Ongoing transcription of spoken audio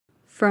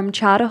From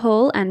Charter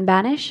Hall and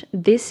Banish,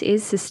 this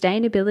is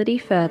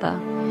Sustainability Further.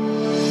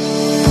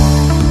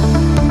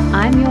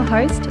 I'm your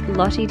host,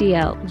 Lottie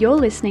DL. You're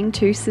listening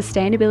to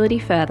Sustainability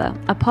Further,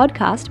 a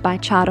podcast by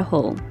Charter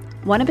Hall.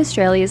 One of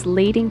Australia's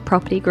leading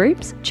property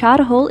groups,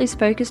 Charter Hall is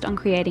focused on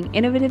creating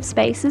innovative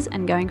spaces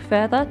and going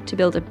further to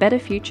build a better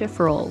future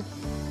for all.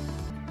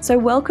 So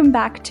welcome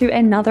back to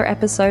another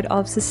episode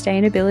of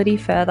Sustainability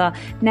Further.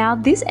 Now,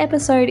 this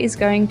episode is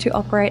going to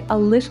operate a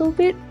little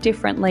bit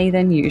differently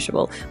than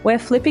usual. We're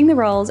flipping the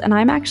roles and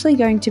I'm actually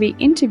going to be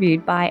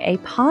interviewed by a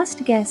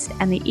past guest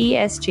and the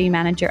ESG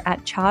manager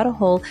at Charter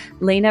Hall,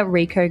 Lena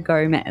Rico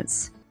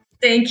Gomez.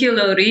 Thank you,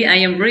 Lori. I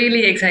am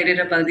really excited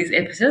about this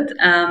episode.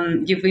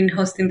 You've been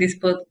hosting this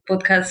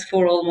podcast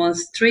for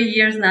almost 3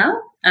 years now.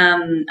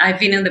 I've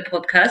been on the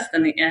podcast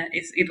and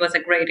it was a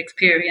great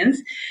experience.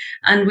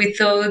 And we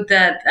thought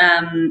that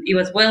it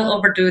was well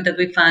overdue that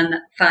we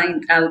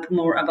find out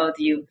more about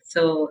you.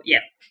 So,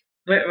 yeah,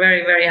 we're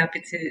very, very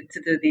happy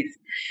to do this.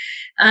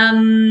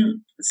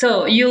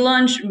 So you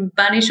launched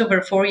Banish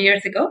over 4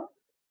 years ago,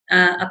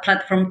 a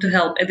platform to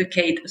help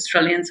educate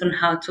Australians on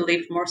how to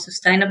live more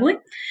sustainably.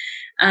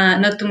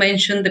 Not to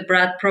mention the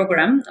BRAD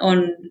program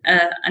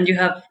and you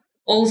have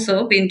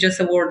also been just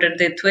awarded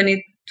the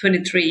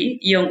 2023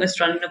 Young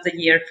Australian of the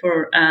Year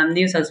for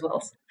New South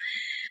Wales,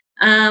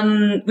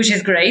 which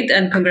is great.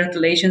 And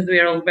congratulations! We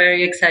are all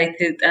very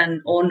excited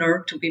and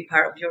honored to be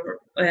part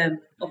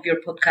of your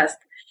podcast.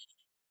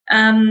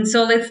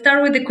 So let's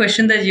start with the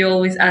question that you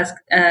always ask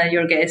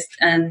your guests,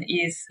 and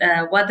is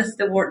what does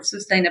the word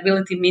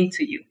sustainability mean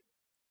to you?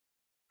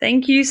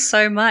 Thank you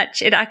so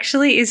much. It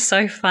actually is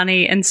so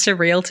funny and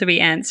surreal to be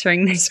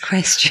answering this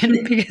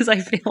question because I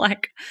feel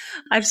like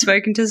I've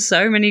spoken to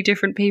so many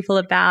different people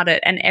about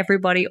it and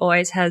everybody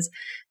always has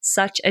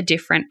such a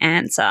different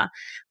answer.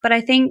 But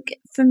I think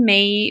for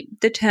me,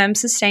 the term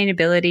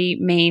sustainability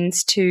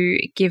means to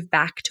give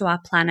back to our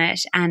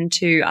planet and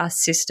to our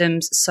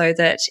systems so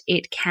that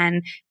it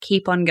can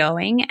keep on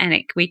going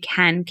and we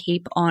can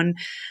keep on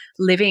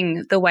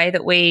living the way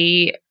that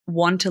we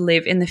want to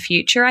live in the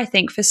future. I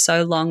think for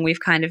so long we've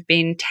kind of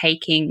been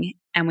taking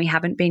and we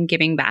haven't been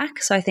giving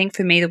back. So I think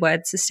for me the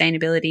word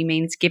sustainability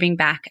means giving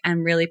back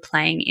and really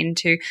playing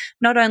into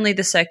not only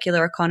the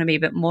circular economy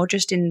but more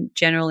just in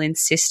general in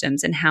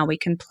systems and how we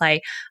can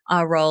play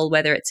our role,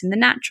 whether it's in the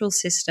natural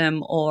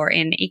system or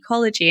in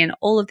ecology and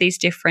all of these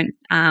different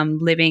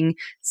living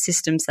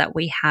systems that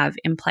we have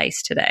in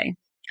place today.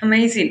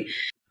 Amazing.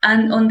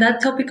 And on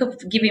that topic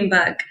of giving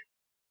back,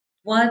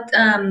 what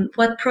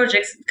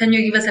projects can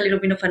you give us a little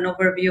bit of an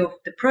overview of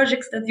the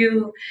projects that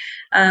you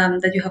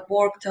have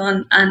worked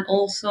on, and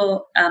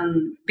also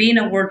being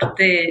awarded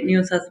the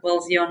New South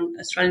Wales Young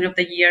Australian of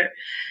the Year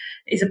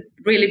is a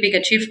really big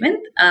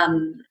achievement.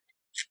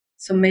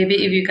 So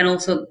maybe if you can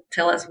also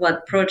tell us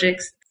what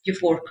projects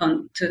you've worked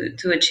on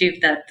to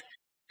achieve that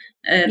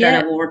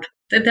award.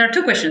 There are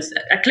two questions.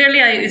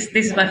 Clearly, this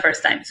is my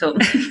first time, so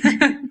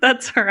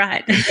that's all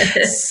right.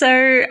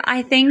 So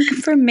I think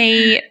for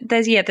me,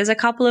 there's a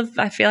couple of.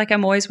 I feel like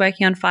I'm always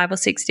working on 5 or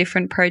 6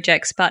 different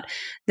projects, but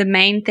the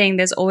main thing,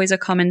 there's always a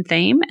common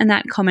theme, and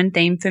that common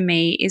theme for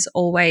me is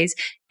always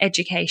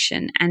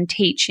education and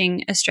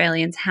teaching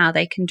Australians how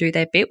they can do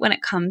their bit when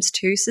it comes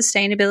to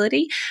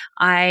sustainability.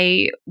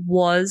 I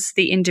was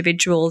the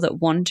individual that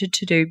wanted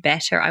to do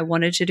better. I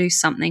wanted to do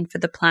something for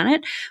the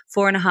planet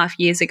 4.5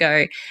 years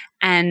ago.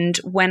 And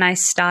when I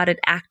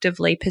started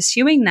actively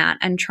pursuing that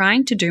and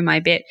trying to do my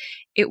bit,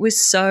 it was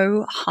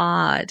so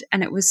hard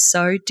and it was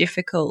so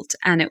difficult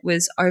and it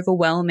was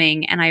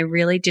overwhelming and I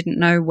really didn't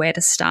know where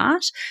to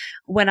start.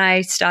 When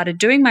I started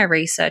doing my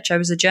research, I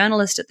was a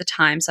journalist at the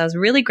time, so I was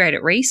really great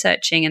at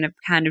researching and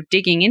kind of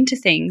digging into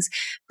things,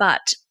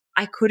 but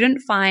I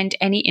couldn't find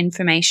any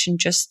information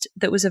just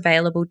that was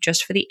available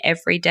just for the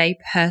everyday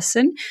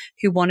person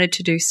who wanted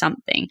to do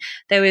something.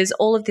 There was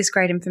all of this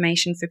great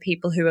information for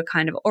people who were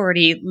kind of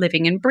already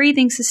living and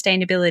breathing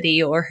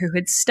sustainability or who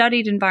had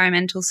studied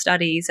environmental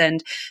studies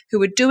and who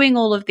were doing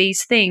all of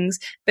these things.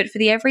 But for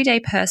the everyday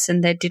person,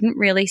 there didn't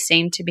really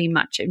seem to be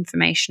much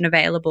information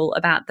available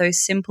about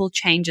those simple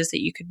changes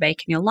that you could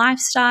make in your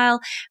lifestyle,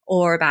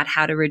 or about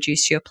how to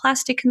reduce your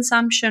plastic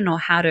consumption, or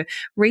how to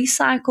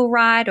recycle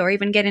right, or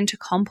even get into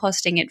composting.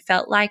 It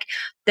felt like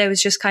there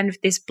was just kind of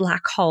this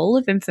black hole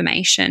of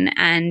information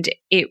and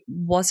it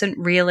wasn't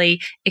really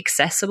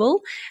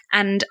accessible.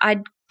 And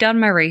I'd done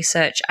my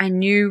research. I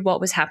knew what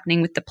was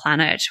happening with the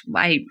planet.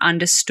 I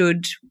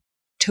understood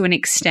to an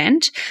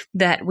extent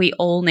that we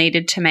all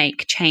needed to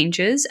make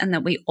changes and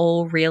that we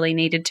all really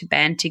needed to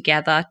band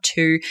together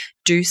to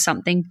do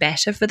something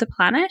better for the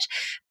planet.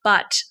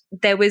 But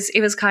it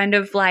was kind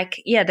of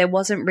like, there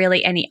wasn't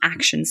really any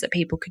actions that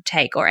people could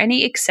take or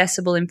any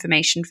accessible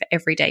information for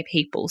everyday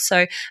people.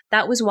 So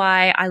that was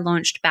why I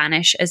launched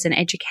Banish as an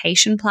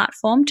education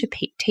platform to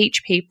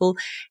teach people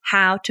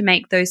how to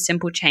make those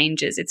simple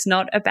changes. It's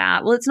not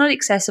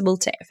accessible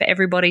for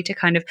everybody to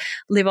kind of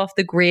live off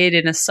the grid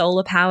in a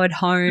solar powered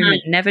home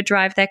and never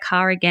drive their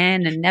car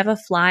again and never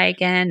fly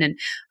again and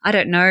I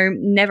don't know,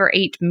 never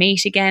eat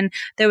meat again.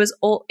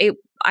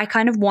 I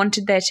kind of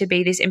wanted there to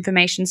be this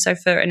information. So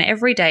for an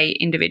everyday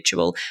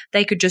individual,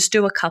 they could just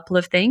do a couple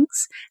of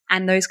things,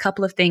 and those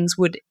couple of things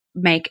would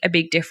make a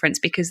big difference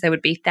because there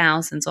would be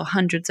thousands or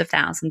hundreds of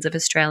thousands of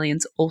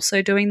Australians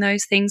also doing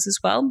those things as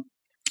well.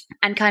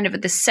 And kind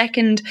of the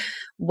second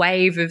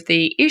wave of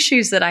the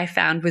issues that I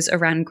found was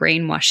around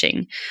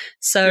greenwashing.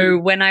 So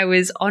when I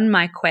was on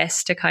my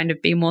quest to kind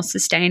of be more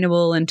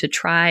sustainable and to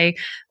try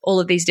all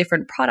of these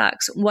different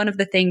products, one of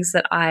the things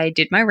that I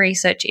did my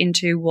research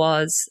into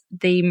was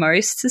the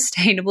most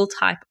sustainable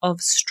type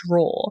of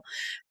straw,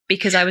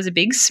 because I was a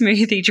big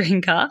smoothie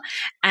drinker,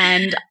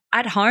 and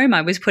at home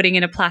I was putting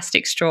in a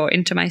plastic straw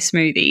into my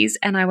smoothies,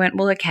 and I went,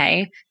 well,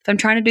 okay, if I'm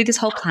trying to do this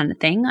whole planet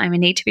thing, I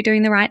need to be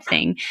doing the right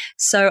thing.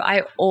 So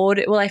I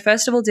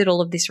first of all did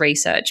all of this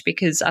research,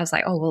 because I was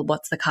like, oh, well,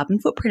 what's the carbon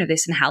footprint of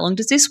this, and how long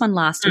does this one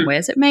last, and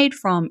where's it made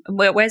from?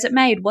 Where's it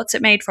made? What's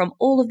it made from?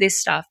 All of this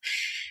stuff.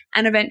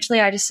 And eventually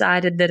I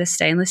decided that a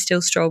stainless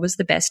steel straw was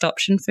the best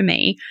option for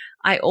me.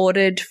 I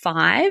ordered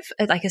 5,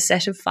 like a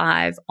set of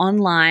 5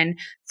 online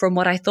from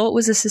what I thought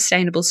was a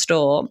sustainable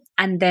store.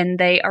 And then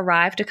they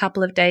arrived a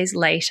couple of days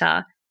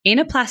later in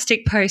a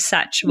plastic post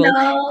satchel,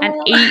 and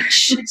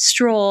each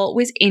straw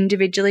was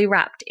individually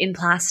wrapped in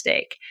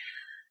plastic.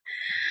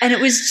 And it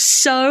was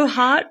so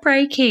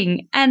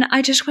heartbreaking. And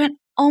I just went,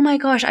 oh my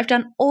gosh, I've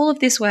done all of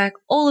this work,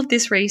 all of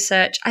this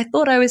research. I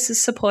thought I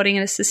was supporting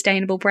a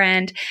sustainable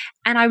brand,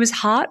 and I was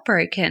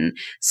heartbroken.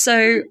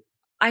 So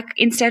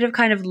instead of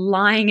kind of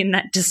lying in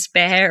that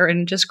despair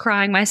and just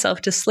crying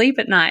myself to sleep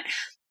at night,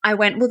 I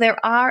went, well,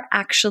 there are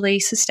actually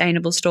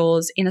sustainable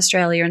stores in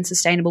Australia and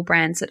sustainable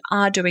brands that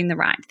are doing the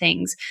right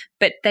things,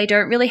 but they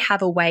don't really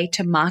have a way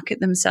to market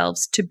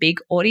themselves to big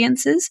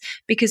audiences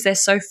because they're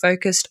so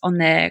focused on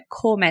their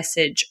core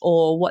message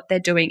or what they're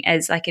doing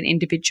as like an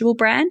individual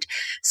brand.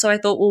 So I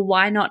thought, well,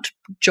 why not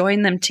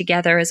join them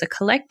together as a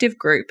collective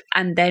group,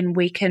 and then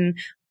they can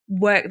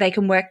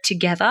work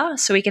together,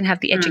 so we can have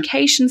the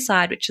education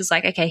side, which is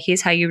like, okay,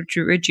 here's how you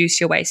reduce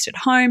your waste at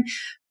home.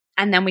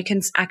 And then we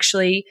can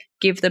actually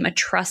give them a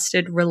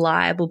trusted,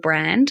 reliable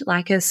brand,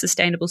 like a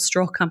sustainable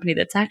straw company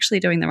that's actually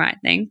doing the right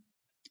thing.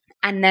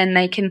 And then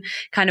they can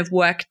kind of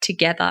work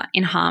together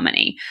in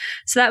harmony.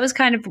 So that was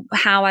kind of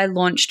how I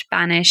launched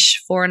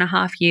Banish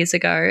 4.5 years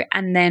ago.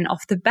 And then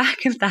off the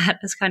back of that,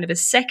 as kind of a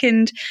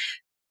second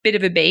bit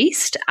of a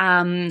beast,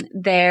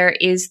 there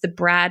is the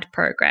BRAD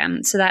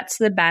program. So that's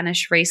the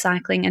Banish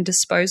Recycling and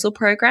Disposal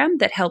program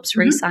that helps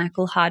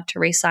recycle hard to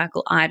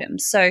recycle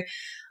items. So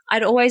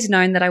I'd always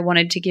known that I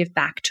wanted to give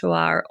back to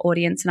our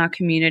audience and our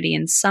community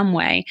in some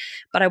way,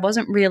 but I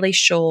wasn't really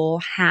sure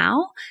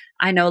how.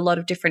 I know a lot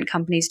of different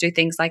companies do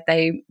things like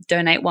they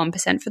donate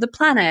 1% for the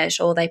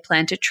planet, or they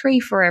plant a tree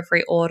for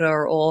every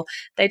order, or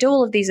they do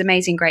all of these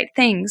amazing, great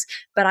things.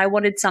 But I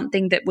wanted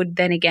something that would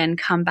then again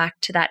come back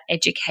to that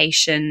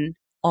education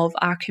of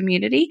our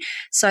community.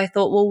 So I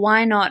thought, well,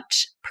 why not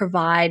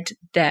provide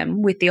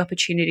them with the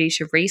opportunity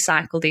to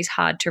recycle these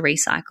hard to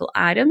recycle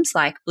items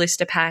like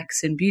blister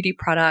packs and beauty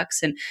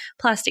products and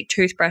plastic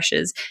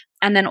toothbrushes,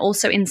 and then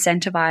also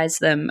incentivize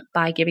them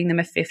by giving them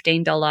a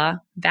 $15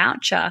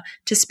 voucher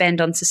to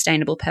spend on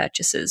sustainable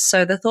purchases.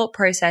 So the thought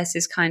process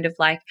is kind of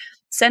like,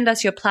 send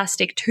us your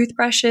plastic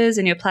toothbrushes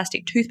and your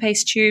plastic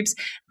toothpaste tubes,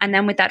 and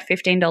then with that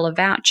 $15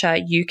 voucher,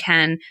 you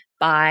can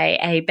buy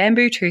a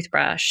bamboo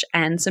toothbrush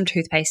and some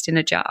toothpaste in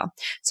a jar.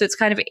 So it's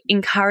kind of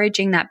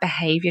encouraging that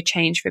behavior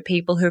change for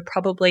people who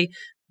probably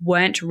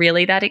weren't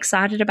really that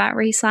excited about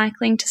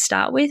recycling to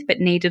start with, but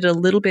needed a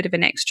little bit of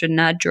an extra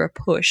nudge or a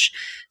push.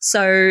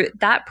 So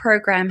that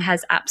program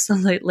has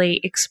absolutely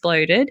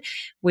exploded.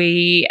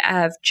 We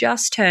have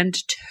just turned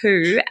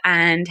 2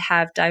 and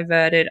have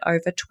diverted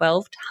over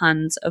 12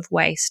 tons of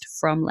waste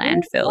from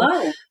landfill.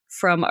 Wow.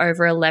 From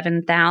over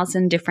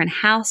 11,000 different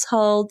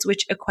households,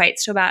 which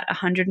equates to about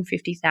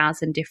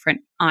 150,000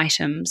 different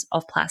items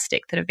of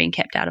plastic that have been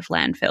kept out of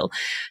landfill.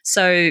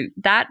 So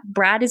that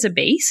BRAD is a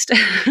beast.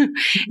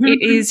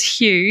 It is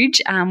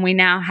huge. We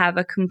now have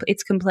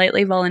it's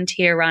completely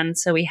volunteer run.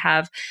 So we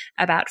have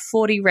about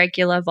 40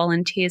 regular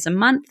volunteers a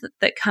month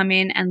that come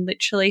in and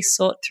literally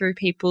sort through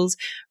people's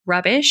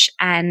rubbish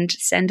and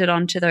send it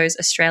on to those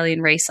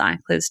Australian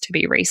recyclers to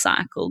be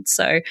recycled.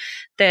 So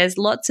there's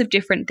lots of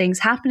different things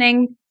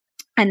happening.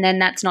 And then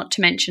that's not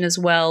to mention as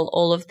well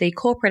all of the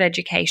corporate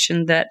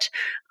education that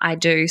I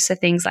do. So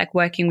things like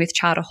working with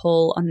Charter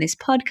Hall on this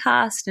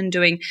podcast and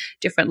doing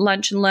different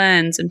lunch and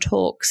learns and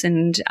talks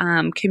and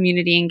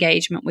community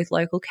engagement with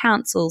local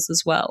councils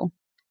as well.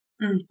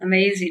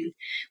 Amazing.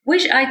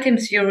 Which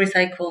items you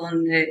recycle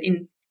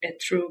in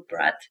through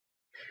BRAD?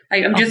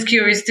 I'm just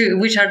curious too,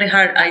 which are the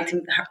hard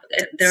items?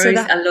 There is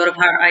a lot of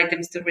hard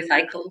items to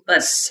recycle,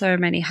 but so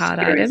many hard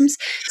items.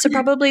 So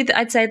probably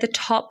I'd say the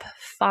top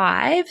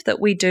 5 that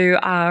we do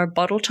are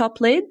bottle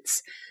top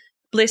lids,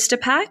 blister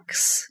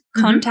packs,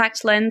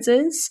 contact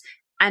lenses,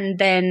 and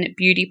then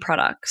beauty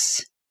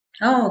products.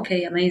 Oh,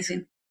 okay,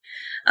 amazing.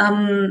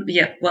 Lids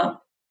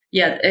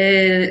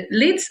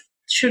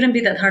shouldn't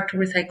be that hard to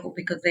recycle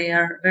because they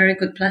are very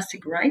good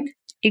plastic, right?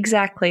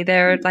 Exactly.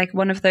 They're like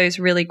one of those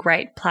really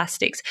great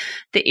plastics.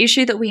 The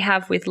issue that we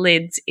have with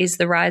lids is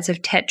the rise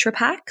of Tetra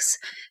Paks.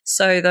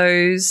 So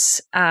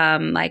those,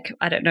 like,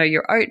 I don't know,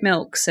 your oat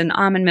milks and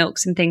almond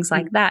milks and things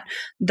like that,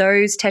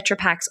 those Tetra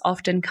Paks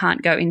often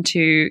can't go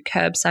into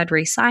curbside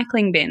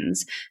recycling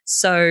bins.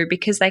 So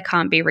because they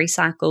can't be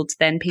recycled,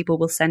 then people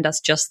will send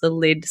us just the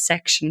lid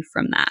section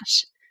from that.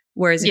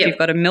 Whereas if you've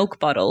got a milk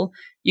bottle,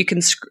 you can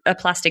a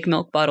plastic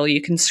milk bottle,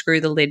 you can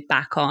screw the lid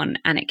back on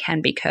and it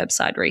can be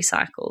curbside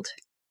recycled.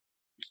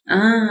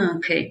 Ah,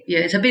 okay. Yeah,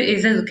 it's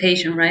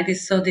education, right?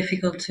 It's so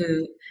difficult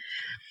to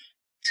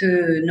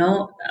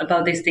know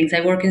about these things.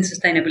 I work in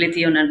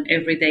sustainability on an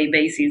everyday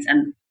basis,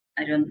 and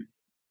I don't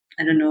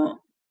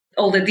know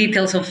all the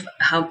details of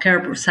how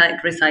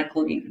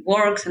recycling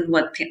works and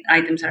what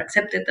items are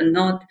accepted and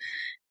not.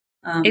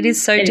 It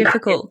is so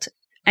difficult.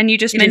 And you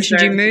just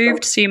mentioned you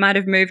moved, so you might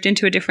have moved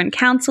into a different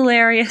council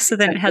area, so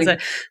then it has a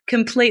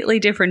completely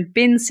different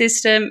bin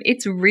system.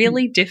 It's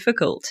really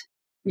difficult.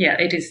 Yeah,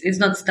 it is. It's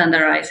not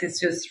standardized. It's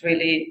just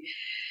really,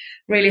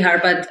 really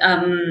hard. But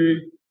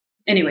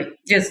anyway,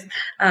 just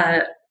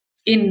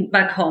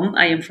back home,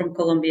 I am from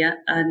Colombia,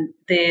 and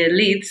the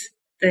lids,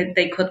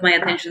 they caught my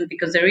attention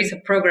because there is a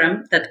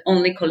program that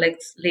only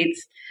collects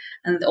lids,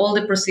 and all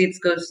the proceeds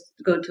go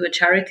to a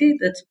charity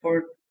that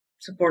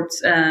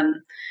supports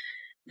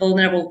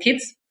vulnerable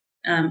kids,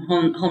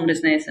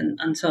 homelessness,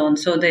 and so on.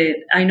 So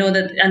I know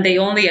that, and they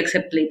only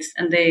accept lids,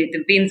 and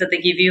the bins that they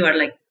give you are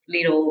like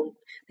little.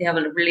 They have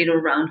a little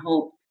round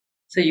hole,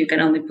 so you can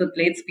only put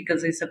lids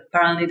because it's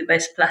apparently the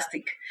best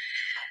plastic.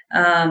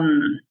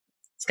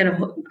 It's kind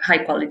of high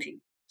quality.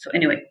 So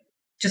anyway,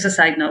 just a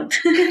side note.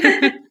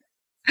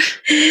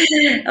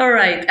 All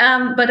right,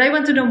 but I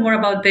want to know more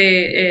about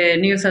the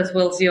New South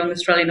Wales Young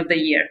Australian of the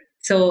Year.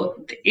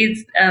 So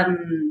it's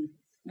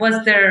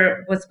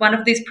was one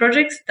of these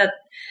projects that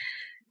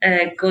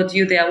got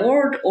you the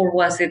award, or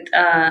was it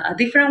a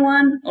different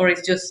one, or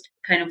it's just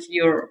kind of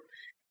your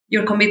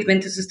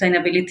commitment to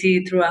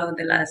sustainability throughout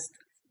the last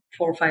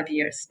 4 or 5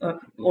 years or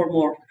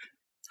more?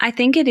 I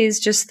think it is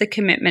just the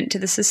commitment to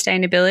the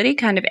sustainability.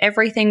 Kind of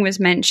everything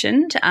was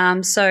mentioned.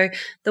 So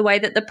the way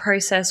that the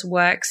process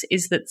works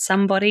is that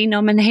somebody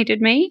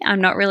nominated me.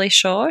 I'm not really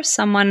sure.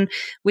 Someone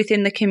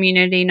within the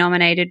community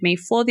nominated me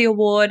for the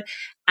award.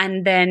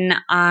 And then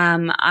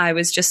I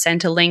was just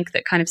sent a link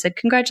that kind of said,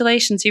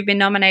 congratulations, you've been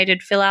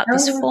nominated, fill out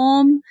this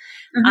form.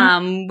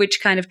 Which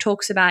kind of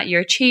talks about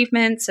your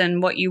achievements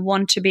and what you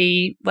want to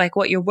be, like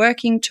what you're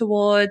working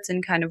towards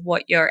and kind of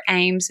what your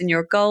aims and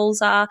your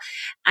goals are.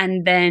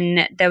 And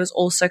then there was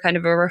also kind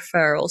of a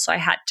referral. So I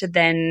had to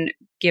then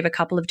give a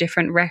couple of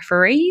different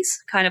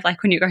referees, kind of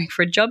like when you're going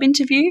for a job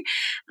interview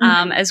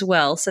as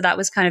well. So that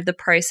was kind of the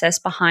process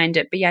behind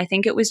it. But yeah, I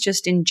think it was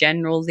just in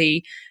general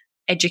the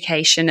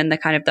education and the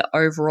kind of the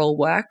overall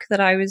work that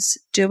I was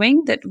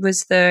doing that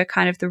was the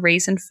kind of the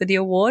reason for the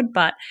award.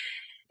 But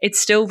it's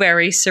still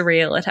very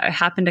surreal. It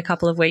happened a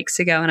couple of weeks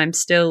ago and I'm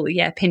still,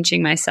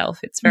 pinching myself.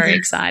 It's very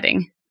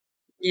exciting.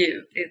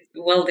 It's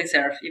well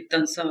deserved. You've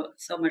done so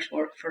much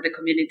work for the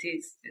community.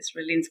 It's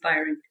really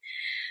inspiring.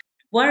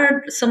 What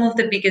are some of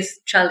the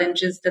biggest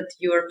challenges that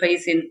you are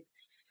facing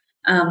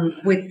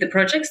with the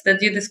projects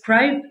that you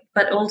described?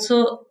 But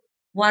also,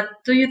 what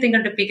do you think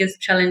are the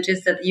biggest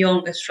challenges that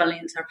young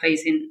Australians are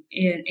facing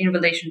in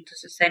relation to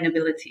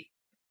sustainability?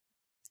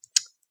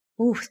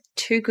 Ooh,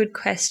 two good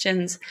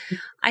questions.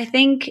 I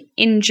think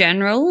in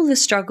general, the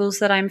struggles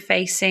that I'm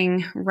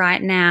facing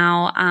right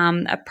now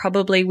are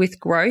probably with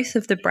growth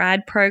of the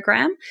BRAD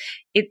program.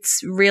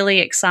 It's really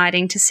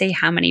exciting to see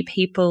how many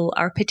people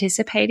are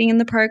participating in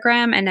the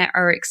program and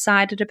are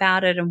excited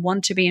about it and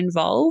want to be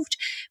involved.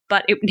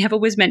 But it never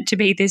was meant to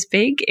be this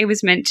big. It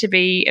was meant to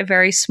be a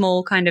very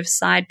small kind of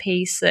side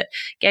piece that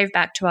gave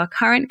back to our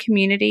current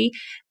community.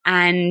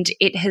 And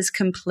it has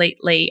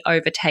completely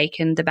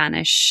overtaken the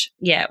Banish,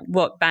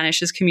 what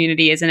Banish's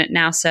community is. And it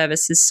now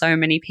services so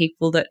many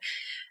people that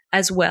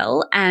as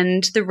well.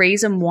 And the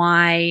reason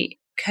why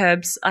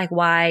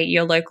why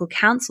your local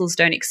councils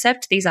don't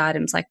accept these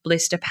items like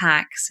blister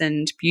packs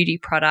and beauty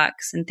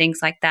products and things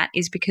like that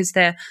is because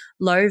they're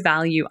low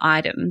value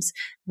items.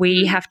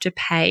 We have to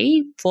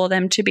pay for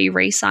them to be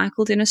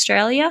recycled in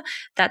Australia.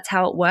 That's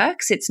how it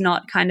works. It's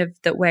not kind of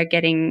that we're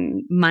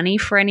getting money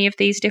for any of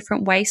these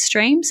different waste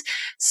streams.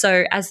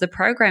 So as the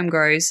program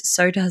grows,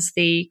 so does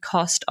the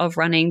cost of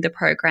running the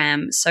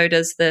program. So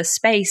does the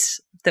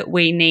space that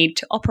we need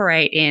to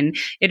operate in.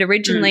 It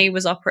originally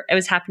was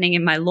happening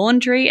in my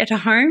laundry at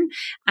home,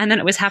 and then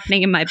it was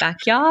happening in my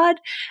backyard,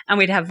 and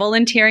we'd have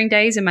volunteering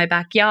days in my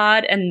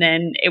backyard, and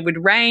then it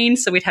would rain,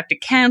 so we'd have to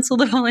cancel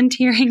the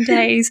volunteering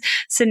days.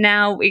 So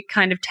now it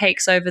kind of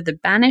takes over the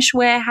Banish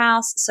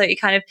warehouse. So it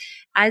kind of,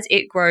 as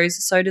it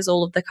grows, so does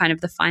all of the kind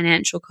of the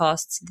financial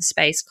costs, the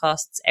space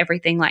costs,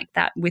 everything like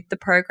that with the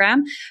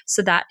program.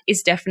 So that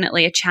is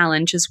definitely a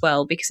challenge as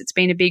well, because it's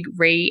been a big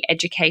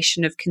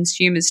re-education of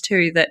consumers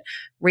too, that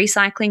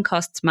recycling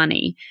costs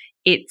money.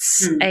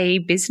 it's a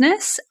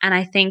business. And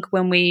I think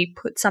when we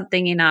put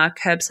something in our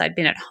curbside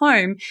bin at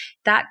home,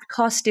 that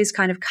cost is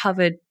kind of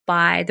covered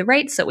by the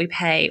rates that we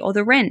pay or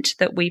the rent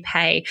that we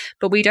pay,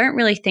 but we don't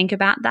really think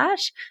about that.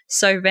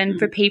 So then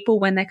for people,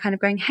 when they're kind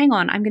of going, hang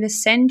on, I'm going to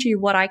send you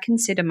what I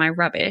consider my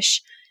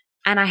rubbish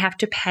and I have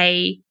to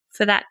pay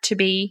for that to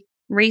be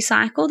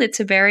recycled, it's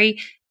a very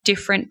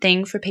different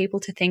thing for people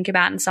to think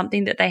about and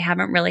something that they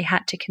haven't really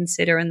had to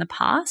consider in the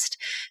past.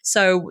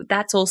 So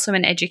that's also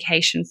an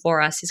education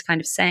for us, is kind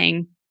of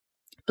saying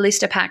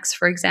blister packs,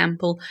 for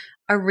example,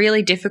 are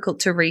really difficult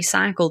to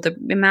recycle. The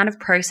amount of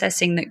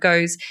processing that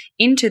goes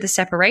into the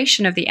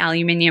separation of the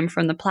aluminium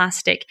from the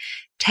plastic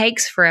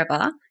takes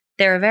forever.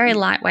 They're a very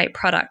lightweight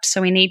product,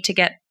 so we need to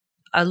get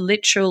a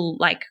literal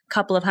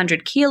couple of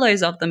 100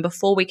 kilos of them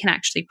before we can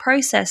actually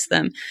process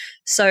them.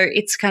 So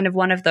it's kind of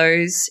one of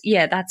those,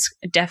 that's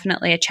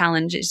definitely a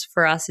challenge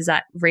for us, is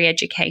that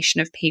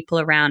re-education of people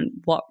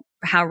around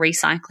how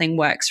recycling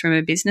works from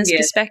a business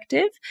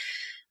perspective.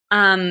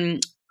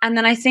 And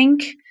then I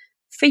think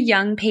for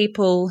young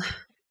people,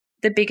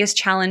 the biggest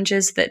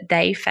challenges that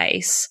they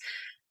face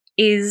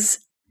is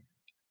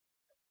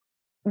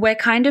we're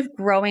kind of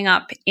growing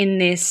up in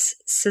this,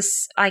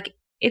 I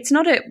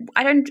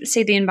don't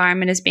see the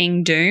environment as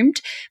being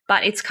doomed,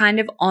 but it's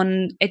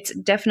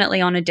definitely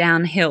on a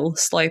downhill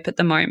slope at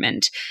the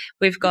moment.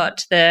 We've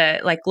got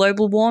the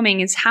global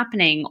warming is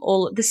happening,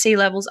 all the sea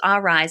levels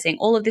are rising,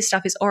 all of this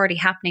stuff is already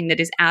happening that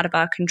is out of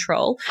our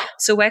control.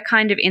 So we're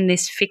kind of in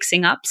this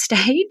fixing up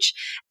stage,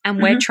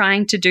 and we're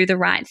trying to do the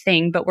right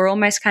thing, but we're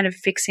almost kind of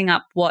fixing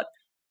up what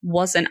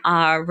wasn't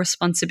our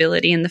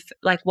responsibility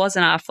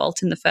wasn't our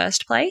fault in the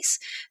first place.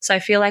 So I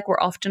feel like we're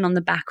often on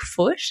the back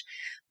foot,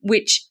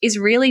 which is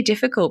really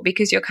difficult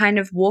because you're kind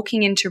of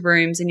walking into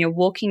rooms and you're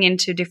walking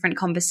into different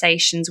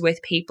conversations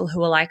with people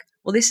who are like,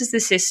 well, this is the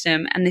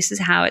system and this is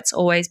how it's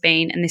always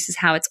been and this is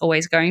how it's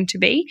always going to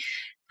be.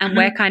 And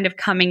we're kind of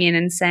coming in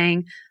and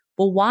saying,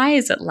 well, why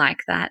is it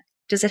like that?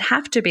 Does it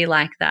have to be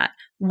like that?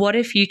 What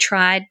if you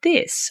tried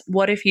this?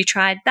 What if you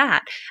tried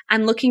that?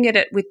 And looking at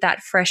it with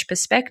that fresh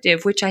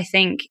perspective, which I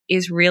think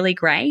is really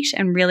great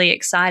and really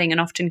exciting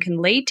and often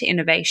can lead to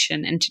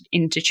innovation and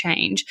into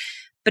change.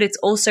 But it's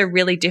also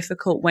really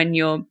difficult when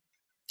you're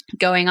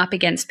going up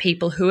against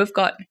people who have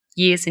got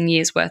years and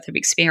years worth of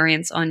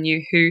experience on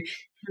you, who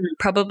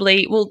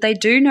probably, they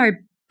do know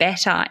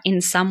better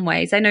in some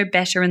ways. They know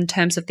better in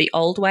terms of the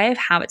old way of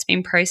how it's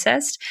been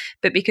processed,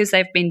 but because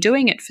they've been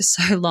doing it for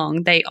so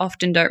long, they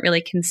often don't really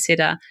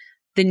consider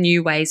the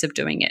new ways of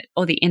doing it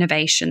or the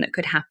innovation that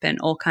could happen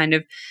or kind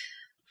of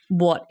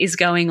what is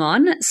going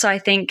on. So I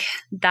think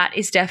that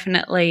is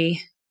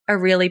definitely a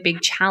really big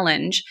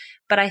challenge.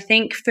 But I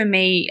think for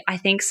me,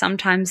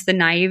 sometimes the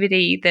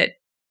naivety that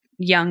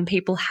young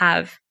people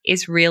have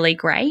is really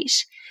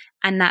great,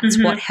 and that's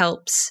what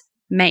helps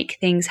make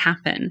things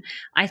happen.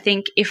 I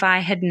think if I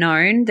had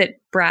known that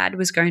Brad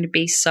was going to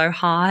be so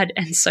hard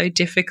and so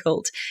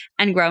difficult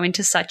and grow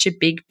into such a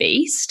big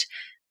beast,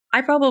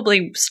 I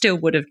probably still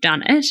would have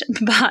done it,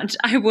 but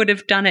I would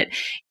have done it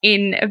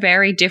in a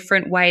very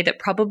different way that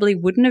probably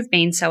wouldn't have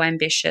been so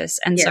ambitious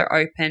and so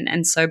open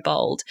and so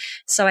bold.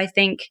 So I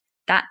think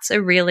that's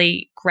a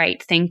really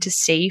great thing to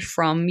see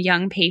from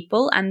young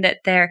people, and that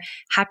they're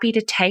happy to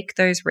take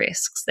those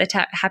risks.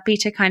 They're happy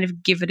to kind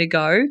of give it a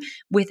go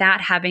without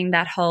having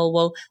that whole,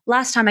 well,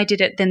 last time I did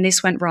it, then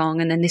this went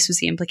wrong and then this was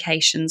the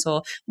implications,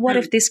 or what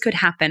if this could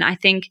happen? I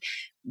think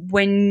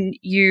when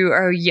you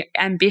are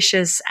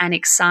ambitious and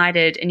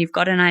excited and you've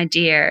got an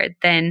idea,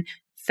 then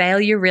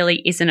failure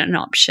really isn't an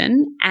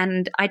option.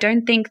 And I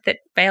don't think that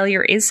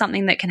failure is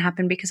something that can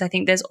happen, because I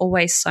think there's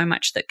always so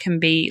much that can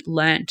be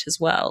learnt as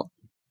well.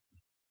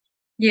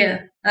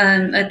 Yeah,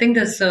 and I think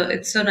it's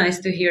so nice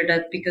to hear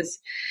that, because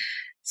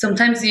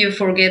sometimes you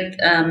forget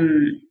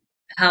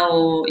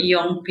how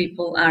young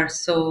people are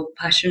so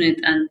passionate,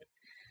 and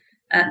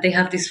they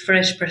have this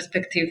fresh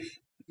perspective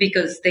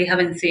because they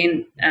haven't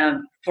seen.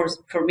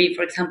 For me,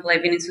 for example,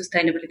 I've been in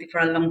sustainability for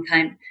a long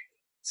time,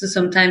 so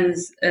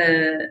sometimes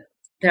there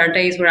are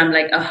days where I'm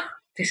like, oh,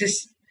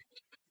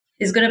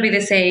 it's gonna be the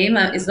same.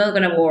 It's not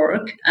gonna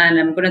work, and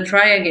I'm gonna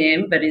try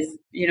again, but it's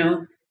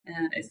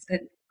it's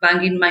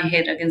banging my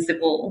head against the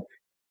wall.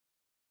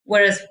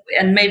 Whereas,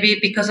 and maybe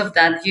because of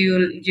that,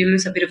 you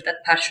lose a bit of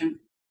that passion.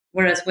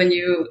 Whereas when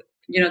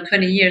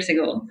 20 years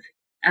ago,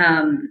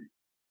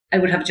 I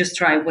would have just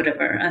tried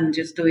whatever and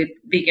just do it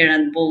bigger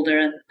and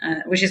bolder,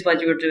 and which is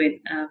what you were doing.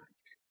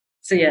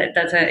 So yeah,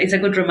 it's a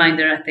good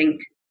reminder, I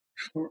think,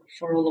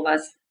 for all of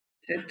us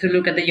to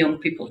look at the young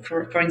people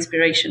for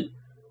inspiration.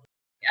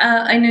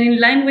 And in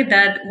line with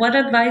that, what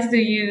advice do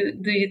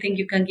you think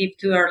you can give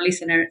to our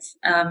listeners?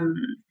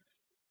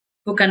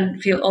 Who can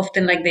feel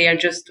often like they are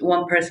just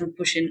one person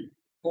pushing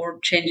or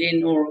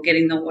changing or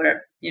getting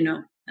nowhere.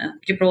 You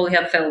probably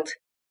have felt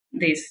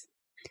this.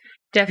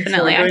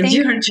 Definitely. I think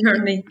your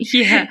journey.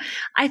 Yeah.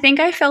 I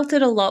think I felt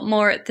it a lot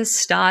more at the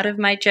start of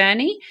my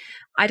journey.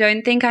 I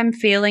don't think I'm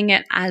feeling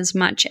it as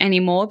much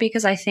anymore,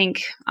 because I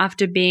think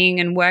after being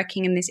and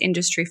working in this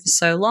industry for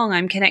so long,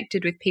 I'm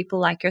connected with people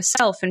like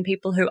yourself and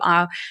people who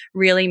are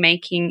really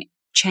making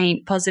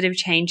positive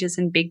changes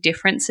and big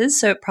differences.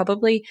 So it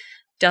probably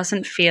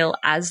doesn't feel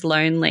as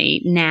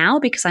lonely now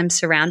because I'm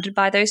surrounded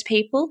by those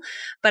people.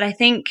 But I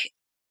think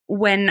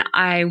when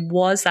I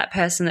was that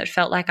person that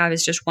felt like I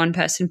was just one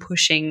person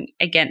pushing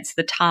against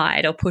the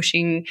tide or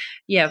pushing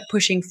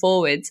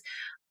forwards,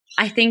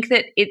 I think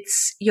that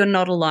you're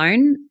not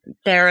alone.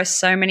 There are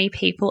so many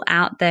people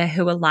out there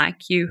who are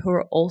like you, who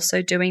are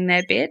also doing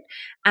their bit.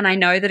 And I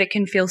know that it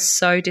can feel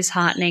so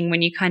disheartening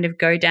when you kind of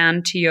go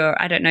down to your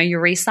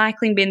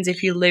recycling bins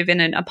if you live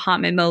in an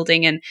apartment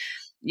building and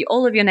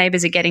all of your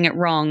neighbors are getting it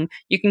wrong.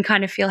 You can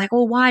kind of feel like,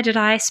 well, why did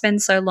I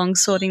spend so long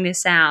sorting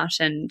this out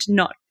and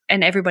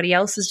everybody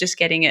else is just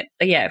getting it,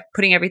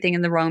 putting everything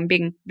in the wrong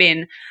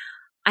bin.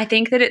 I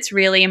think that it's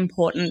really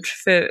important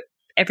for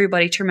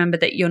everybody to remember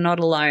that you're not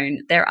alone.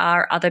 There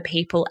are other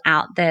people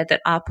out there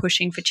that are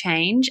pushing for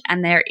change,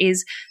 and there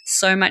is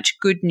so much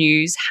good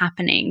news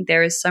happening.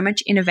 There is so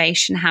much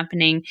innovation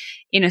happening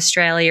in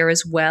Australia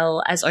as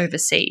well as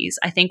overseas.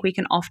 I think we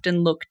can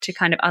often look to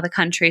kind of other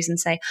countries and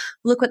say,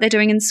 look what they're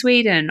doing in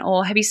Sweden,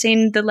 or have you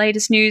seen the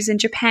latest news in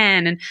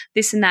Japan and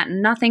this and that,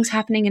 and nothing's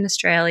happening in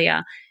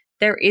Australia.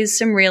 There is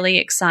some really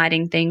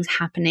exciting things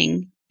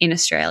happening in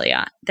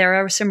Australia. There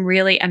are some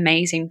really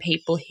amazing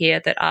people here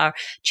that are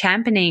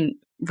championing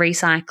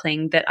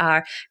recycling, that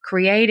are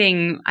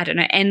creating,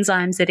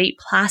 enzymes that eat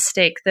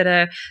plastic, that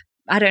are,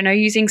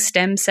 using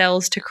stem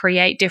cells to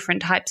create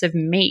different types of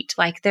meat.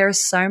 Like, there are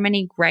so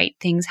many great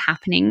things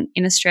happening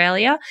in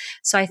Australia.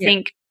 So I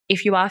think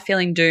if you are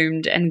feeling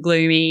doomed and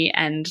gloomy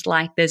and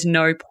like there's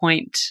no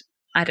point,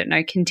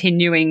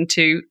 continuing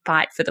to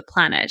fight for the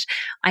planet,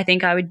 I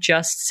think I would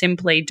just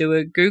simply do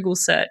a Google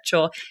search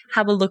or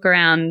have a look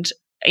around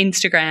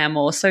Instagram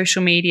or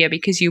social media,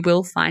 because you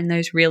will find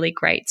those really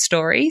great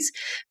stories.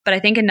 But I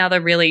think another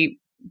really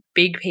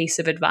big piece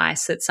of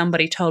advice that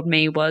somebody told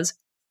me was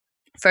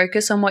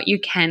focus on what you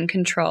can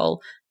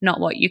control, not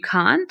what you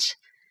can't,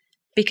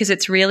 because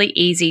it's really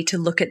easy to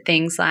look at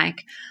things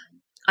like,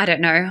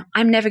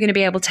 I'm never going to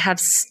be able to have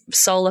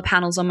solar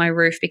panels on my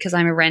roof because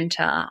I'm a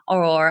renter,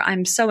 or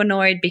I'm so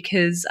annoyed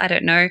because,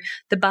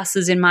 the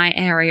buses in my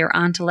area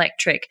aren't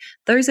electric.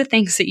 Those are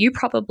things that you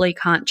probably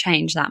can't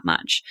change that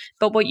much.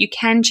 But what you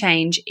can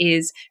change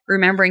is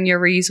remembering your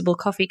reusable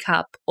coffee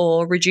cup,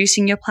 or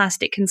reducing your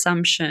plastic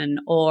consumption,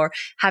 or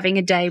having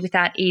a day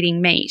without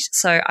eating meat.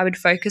 So I would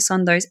focus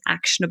on those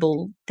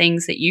actionable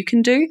things that you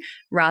can do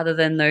rather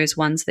than those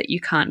ones that you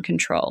can't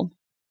control.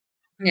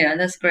 Yeah,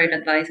 that's great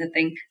advice, I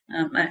think.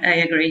 I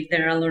agree.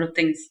 There are a lot of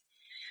things,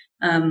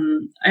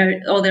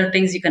 other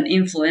things you can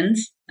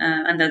influence,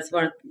 and that's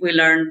what we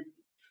learn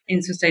in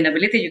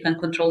sustainability. You can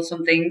control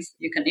some things,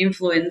 you can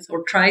influence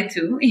or try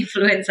to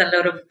influence a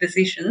lot of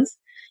decisions,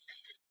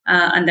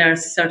 and there are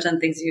certain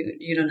things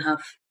you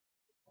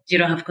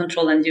don't have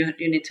control, and you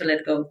need to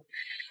let go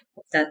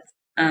of that.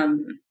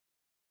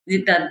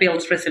 That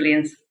builds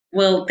resilience.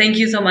 Well, thank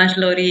you so much,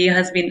 Lori. It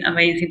has been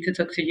amazing to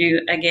talk to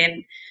you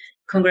again.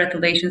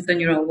 Congratulations on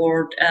your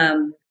award.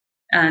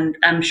 And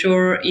I'm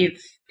sure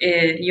if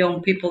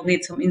young people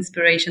need some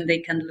inspiration, they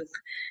can look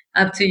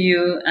up to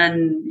you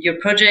and your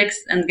projects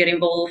and get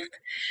involved.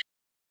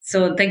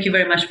 So thank you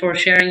very much for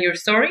sharing your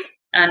story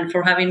and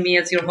for having me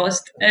as your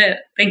host.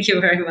 Thank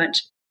you very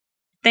much.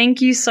 Thank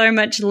you so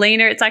much,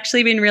 Lena. It's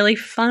actually been really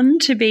fun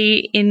to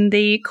be in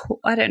the,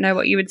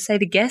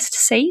 the guest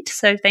seat.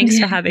 So thanks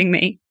for having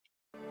me.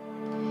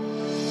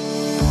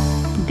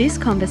 This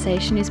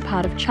conversation is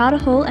part of Charter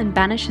Hall and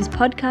Banish's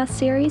podcast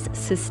series,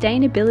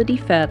 Sustainability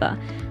Further.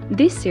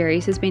 This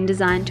series has been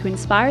designed to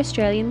inspire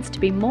Australians to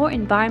be more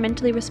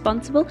environmentally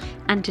responsible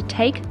and to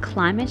take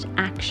climate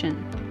action.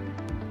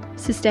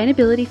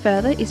 Sustainability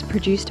Further is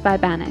produced by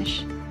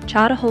Banish.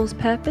 Charter Hall's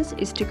purpose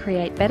is to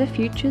create better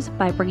futures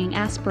by bringing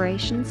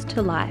aspirations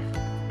to life.